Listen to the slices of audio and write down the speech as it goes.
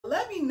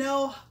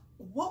know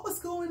what was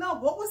going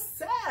on, what was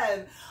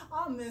said.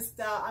 I missed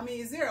out. I mean,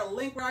 is there a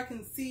link where I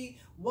can see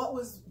what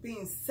was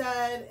being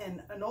said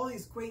and all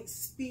these great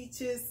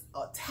speeches?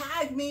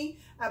 Tag me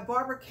at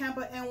Barbara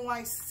Campbell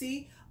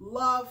NYC.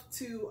 Love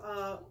to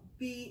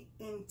be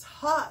in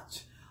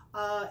touch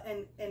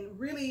and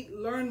really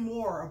learn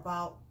more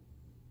about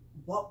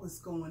what was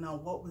going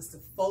on, what was the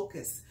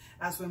focus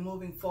as we're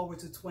moving forward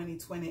to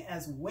 2020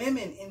 as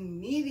women in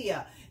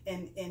media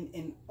and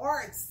in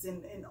arts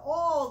and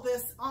all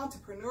this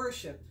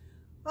entrepreneurship.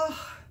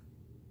 Oh,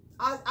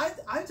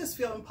 I just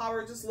feel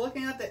empowered just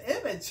looking at the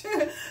image.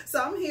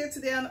 So I'm here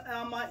today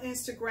on my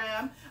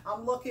Instagram.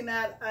 I'm looking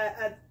at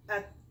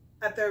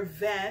their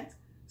event.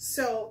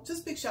 So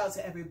just big shout out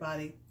to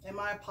everybody, and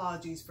my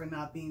apologies for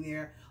not being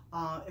there.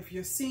 If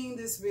you're seeing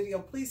this video,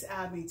 please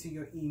add me to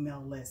your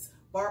email list,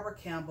 Barbara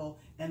Campbell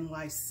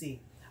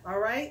NYC. All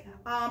right.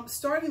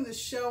 Starting the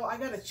show, I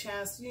got a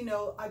chance. You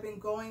know, I've been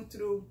going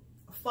through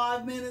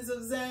 5 minutes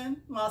of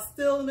Zen, my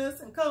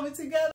stillness, and coming together.